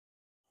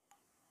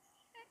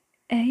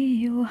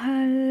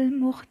أيها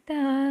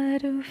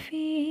المختار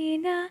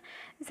فينا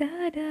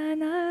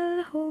زادنا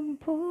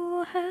الحب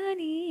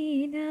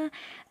حنينا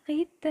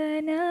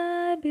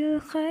غدنا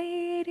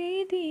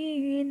بالخير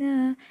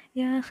دينا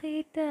يا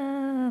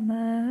ختام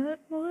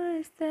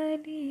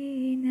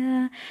المرسلين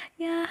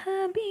يا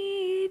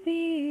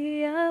حبيبي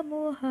يا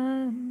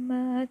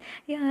محمد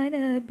يا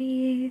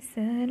نبي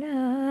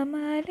سلام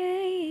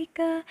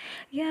عليك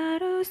يا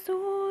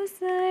رسول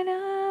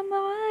سلام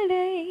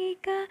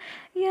عليك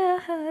يا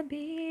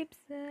حبيب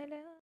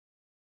سلام.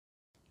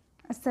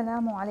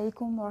 Assalamu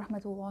alaikum wa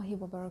rahmatullahi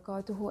wa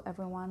barakatuhu,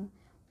 everyone.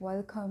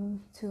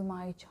 Welcome to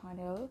my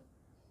channel.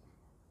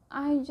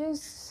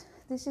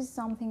 This is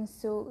something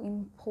so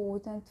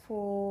important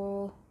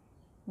for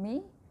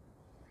me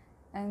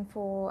and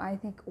for I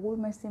think all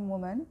Muslim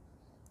women.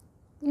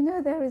 You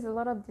know, there is a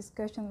lot of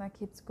discussion that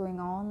keeps going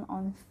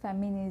on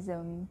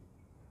feminism.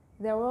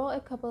 There are a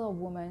couple of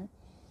women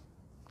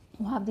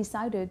who have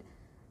decided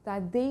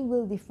that they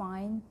will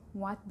define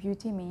what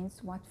beauty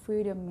means, what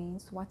freedom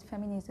means, what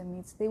feminism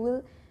means. They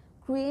will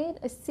create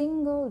a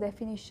single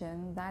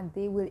definition that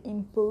they will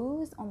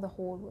impose on the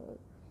whole world.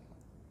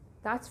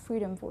 That's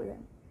freedom for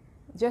them.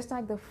 Just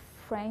like the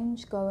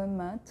French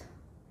government,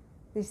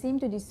 they seem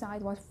to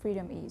decide what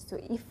freedom is. So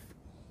if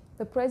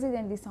the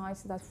president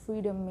decides that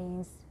freedom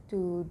means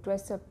to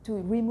dress up, to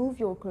remove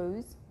your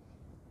clothes,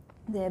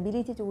 the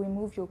ability to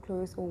remove your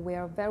clothes or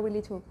wear very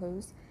little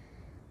clothes,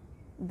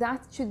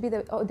 that should be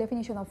the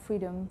definition of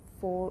freedom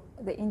for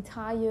the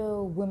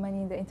entire women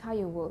in the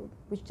entire world,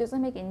 which doesn't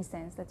make any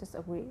sense. Let's just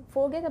agree.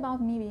 Forget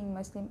about me being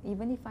Muslim.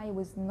 Even if I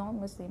was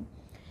non-Muslim,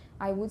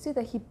 I would see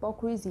the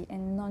hypocrisy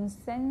and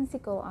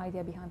nonsensical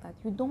idea behind that.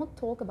 You don't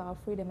talk about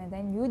freedom and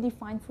then you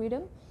define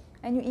freedom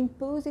and you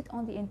impose it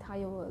on the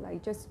entire world.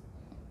 Like, just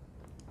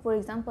for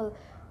example,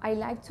 I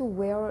like to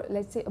wear,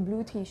 let's say, a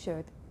blue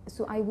t-shirt.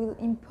 So I will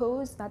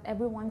impose that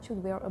everyone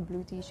should wear a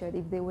blue t-shirt.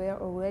 If they wear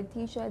a red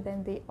t-shirt,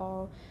 then they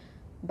are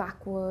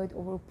backward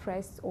or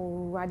oppressed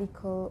or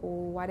radical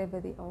or whatever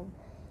they are.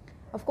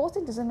 Of course,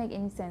 it doesn't make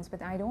any sense,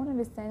 but I don't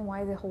understand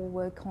why the whole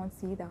world can't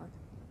see that.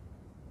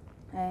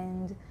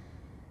 And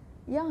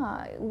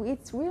yeah,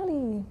 it's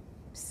really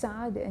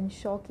sad and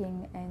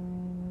shocking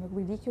and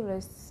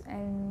ridiculous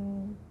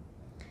and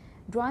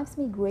drives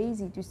me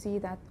crazy to see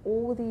that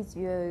all these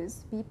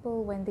years,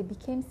 people, when they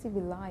became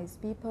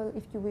civilized, people,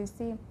 if you will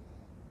see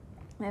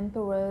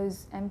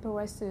emperors,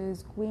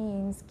 empresses,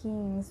 queens,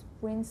 kings,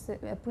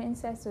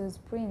 princesses,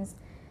 prince,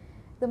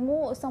 the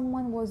more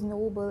someone was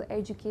noble,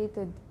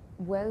 educated,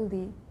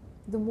 wealthy,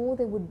 the more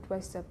they would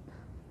dress up.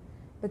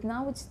 But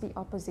now it's the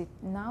opposite.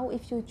 Now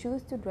if you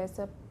choose to dress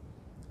up,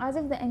 as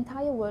if the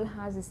entire world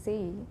has a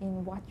say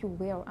in what you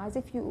wear, as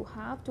if you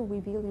have to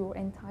reveal your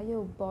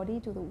entire body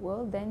to the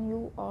world, then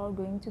you are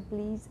going to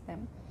please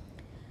them.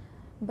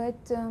 But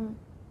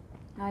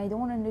I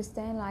don't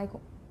understand, like,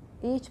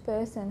 each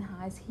person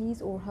has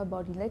his or her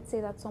body. Let's say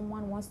that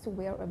someone wants to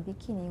wear a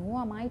bikini. Who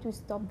am I to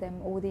stop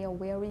them? Or they are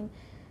wearing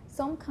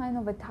some kind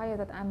of attire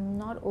that I'm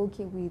not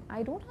okay with.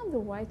 I don't have the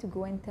right to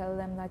go and tell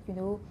them that, you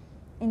know,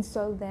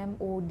 insult them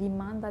or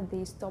demand that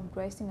they stop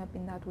dressing up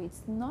in that way.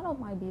 It's none of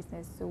my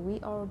business. So we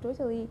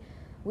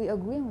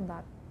agree on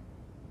that.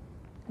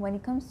 When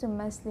it comes to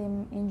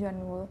Muslim in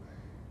general,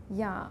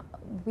 yeah,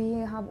 we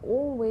have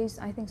always,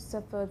 I think,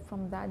 suffered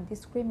from that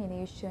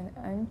discrimination,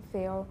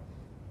 unfair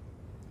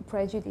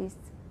prejudice.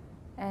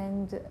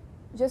 And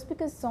just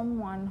because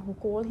someone who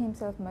calls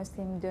himself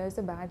Muslim does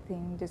a bad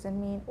thing doesn't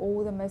mean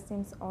all the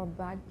Muslims are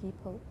bad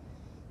people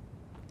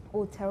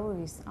or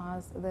terrorists,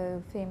 as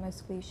the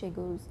famous cliche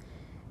goes.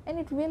 And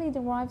it really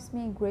drives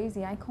me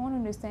crazy. I can't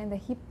understand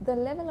the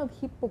level of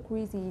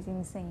hypocrisy is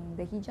insane.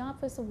 The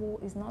hijab, first of all,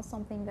 is not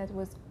something that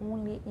was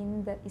only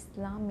in the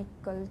Islamic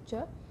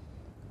culture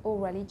or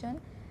religion.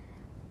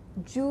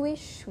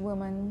 Jewish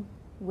women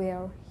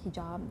wear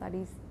hijab, that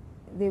is,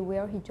 they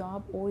wear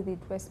hijab or they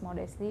dress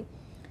modestly.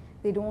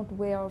 They don't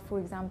wear, for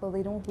example,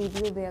 they don't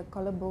reveal their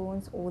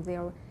collarbones or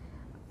their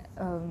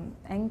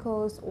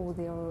ankles or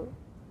their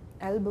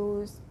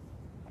elbows,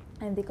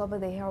 and they cover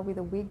their hair with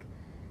a wig.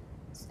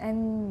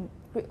 And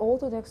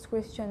Orthodox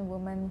Christian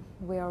women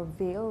wear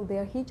veil.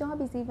 Their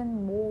hijab is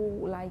even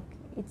more like,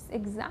 it's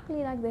exactly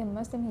like the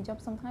Muslim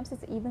hijab. Sometimes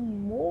it's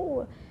even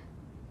more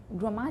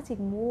dramatic,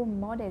 more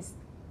modest.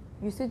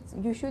 You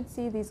should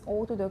see these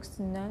Orthodox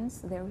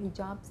nuns, their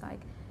hijabs,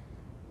 like,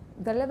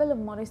 the level of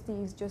modesty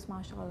is just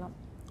mashallah.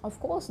 Of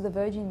course, the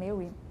Virgin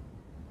Mary.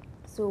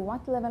 So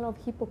what level of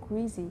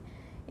hypocrisy?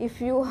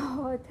 If you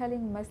are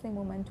telling Muslim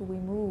women to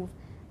remove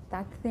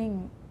that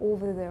thing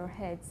over their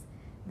heads,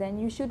 then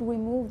you should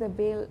remove the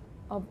veil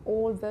of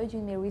all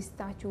Virgin Mary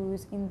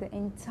statues in the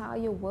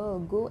entire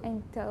world. Go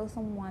and tell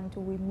someone to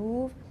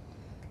remove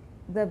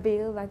the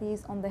veil that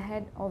is on the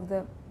head of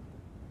the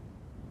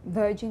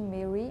Virgin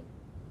Mary.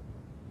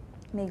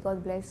 May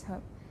God bless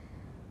her.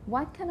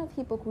 What kind of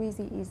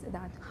hypocrisy is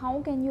that?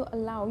 How can you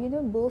allow, you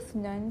know, both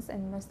nuns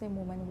and Muslim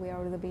women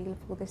wear the veil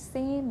for the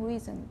same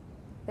reason,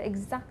 the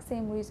exact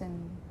same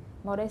reason,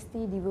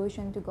 modesty,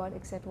 devotion to God,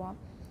 etc.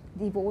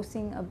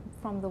 divorcing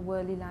from the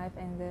worldly life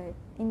and the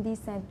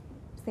indecent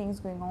things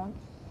going on.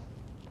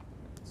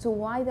 So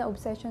why the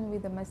obsession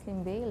with the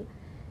Muslim veil?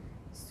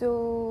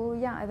 So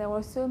yeah, there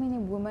were so many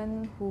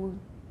women who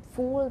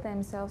fool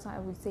themselves, I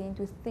would say,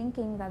 into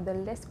thinking that the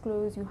less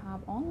clothes you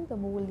have on, the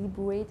more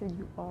liberated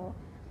you are.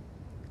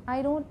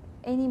 I don't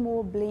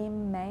anymore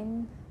blame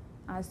men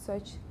as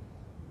such,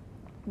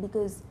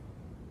 because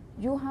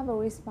you have a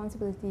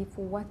responsibility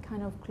for what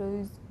kind of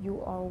clothes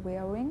you are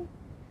wearing.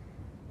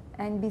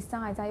 And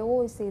besides, I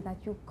always say that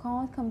you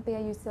can't compare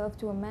yourself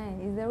to a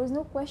man. There is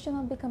no question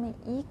of becoming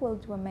equal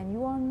to a man.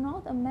 You are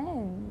not a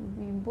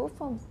man.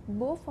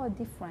 Both are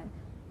different.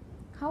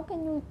 How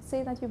can you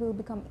say that you will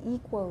become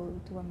equal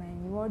to a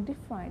man? You are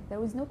different.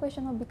 There is no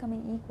question of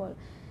becoming equal.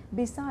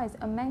 Besides,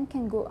 a man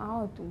can go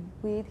out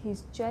with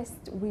his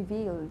chest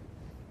revealed,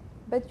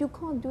 but you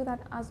can't do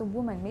that as a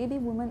woman. Maybe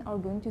women are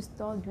going to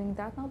start doing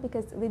that now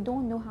because they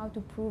don't know how to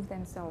prove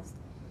themselves.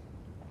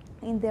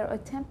 In their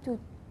attempt to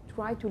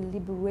try to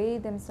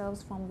liberate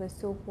themselves from the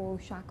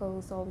so-called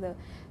shackles of the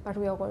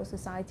patriarchal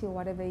society or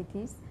whatever it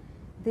is,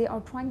 they are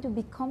trying to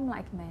become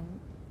like men.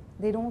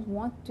 They don't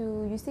want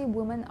to. You see,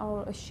 women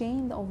are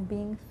ashamed of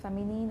being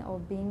feminine or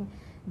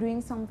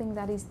doing something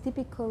that is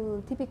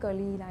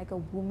typically like a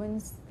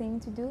woman's thing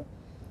to do.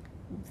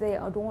 They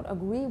don't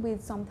agree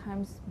with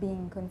sometimes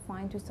being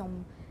confined to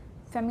some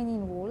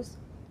feminine roles.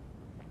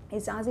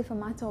 It's as if a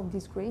matter of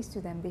disgrace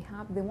to them.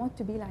 They want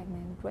to be like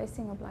men,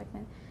 dressing up like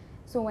men.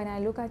 So when I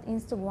look at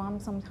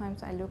Instagram,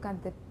 sometimes I look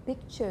at the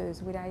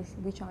pictures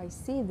which I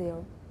see there.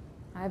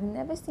 I've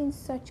never seen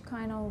such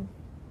kind of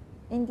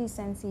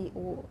indecency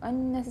or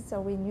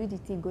unnecessary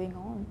nudity going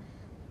on.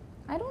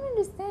 I don't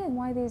understand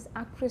why these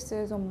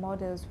actresses or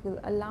models will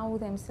allow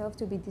themselves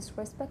to be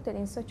disrespected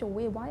in such a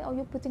way. Why are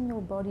you putting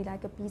your body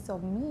like a piece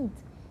of meat?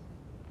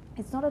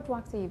 It's not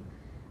attractive.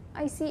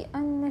 I see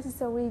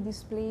unnecessary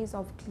displays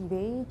of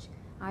cleavage.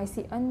 I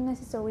see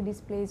unnecessary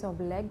displays of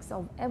legs,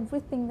 of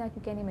everything that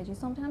you can imagine.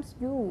 Sometimes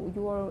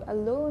you are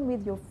alone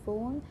with your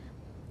phone.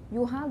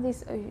 You have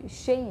this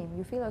shame.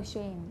 You feel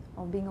ashamed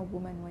of being a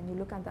woman when you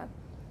look at that.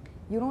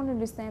 You don't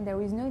understand.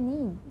 There is no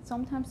need.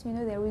 Sometimes,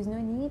 there is no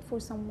need for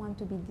someone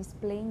to be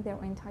displaying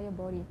their entire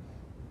body.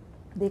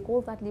 They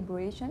call that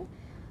liberation.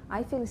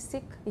 I feel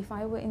sick. If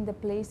I were in the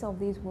place of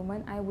these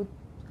women,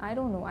 I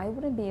don't know, I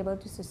wouldn't be able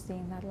to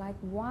sustain that. Like,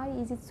 why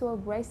is it so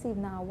aggressive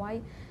now?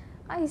 Why?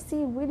 I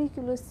see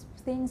ridiculous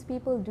things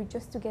people do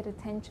just to get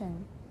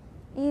attention.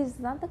 Is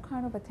that the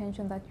kind of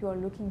attention that you are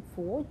looking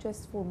for,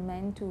 just for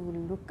men to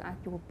look at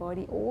your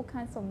body? All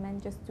kinds of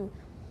men just to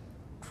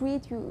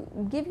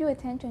give you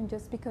attention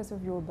just because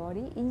of your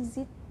body? Is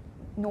it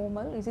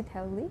normal? Is it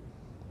healthy?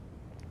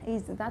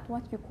 Is that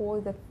what you call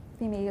the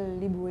female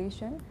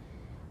liberation?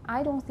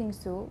 I don't think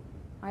so.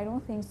 I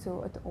don't think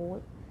so at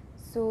all.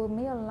 So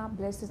may Allah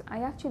bless us. I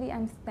actually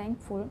am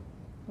thankful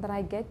that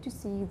I get to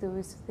see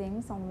those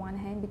things on one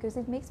hand, because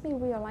it makes me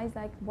realize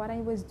like what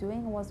I was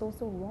doing was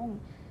also wrong.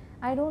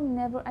 I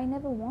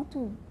never want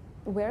to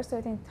wear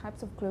certain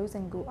types of clothes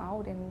and go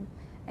out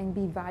and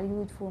be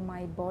valued for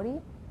my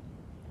body.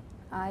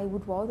 I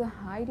would rather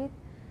hide it,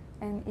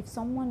 and if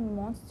someone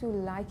wants to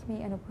like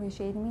me and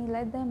appreciate me,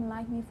 let them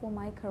like me for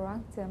my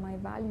character, my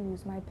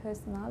values, my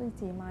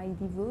personality, my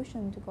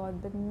devotion to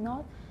God, but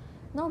not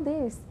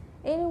this.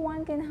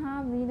 Anyone can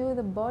have,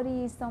 the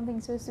body is something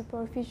so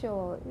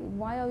superficial.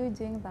 Why are you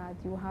doing that?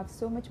 You have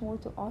so much more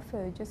to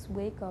offer. Just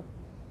wake up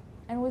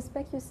and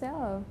respect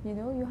yourself.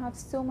 You have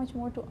so much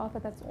more to offer.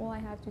 That's all I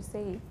have to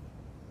say.